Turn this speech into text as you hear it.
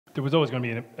there was always going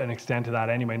to be an extent to that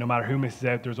anyway. No matter who misses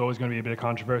out, there's always going to be a bit of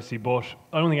controversy. But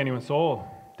I don't think anyone saw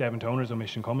Devin Toner's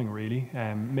omission coming, really.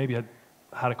 Maybe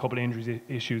had a couple of injury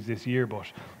issues this year, but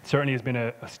certainly has been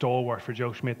a stalwart for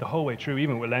Joe Schmidt the whole way through,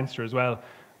 even with Leinster as well.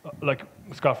 Like,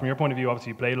 Scott, from your point of view,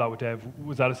 obviously you played a lot with Dev.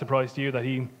 Was that a surprise to you that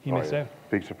he missed out?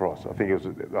 Big surprise. I think it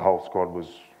was the whole squad was,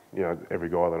 you know, every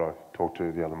guy that I talked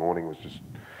to the other morning was just,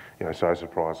 you know, so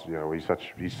surprised. You know, he's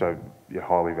so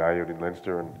highly valued in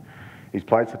Leinster, and he's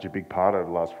played such a big part over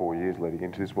the last 4 years leading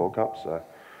into this World Cup. So,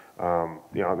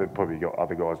 you know, they've probably got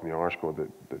other guys in the Irish squad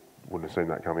that wouldn't have seen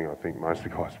that coming. I think most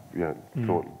of the guys, you know,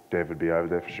 thought Dev would be over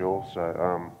there for sure.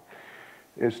 So,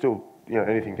 it's still, you know,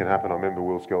 anything can happen. I remember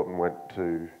Will Skelton went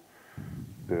to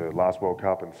the last World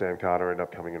Cup and Sam Carter ended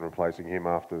up coming and replacing him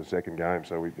after the second game.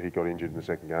 So he got injured in the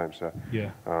second game. So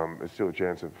yeah, there's still a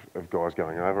chance of guys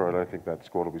going over. I don't think that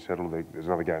squad will be settled. There's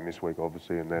another game this week,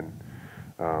 obviously, and then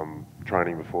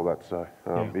training before that. So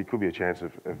it could be a chance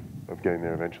of getting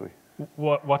there eventually.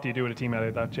 What do you do with a teammate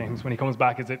like that, James? When he comes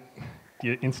back, do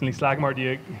you instantly slag him, or do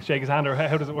you shake his hand, or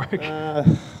how does it work?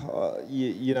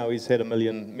 You know, he's had a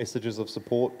million messages of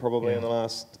support probably in the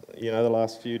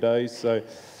last few days. So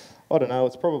I don't know.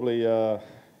 It's probably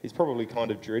he's probably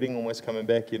kind of dreading almost coming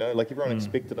back. You know, like everyone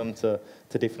expected him to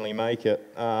definitely make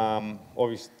it.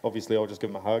 Obviously, I'll just give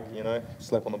him a hug. You know,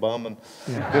 slap on the bum, and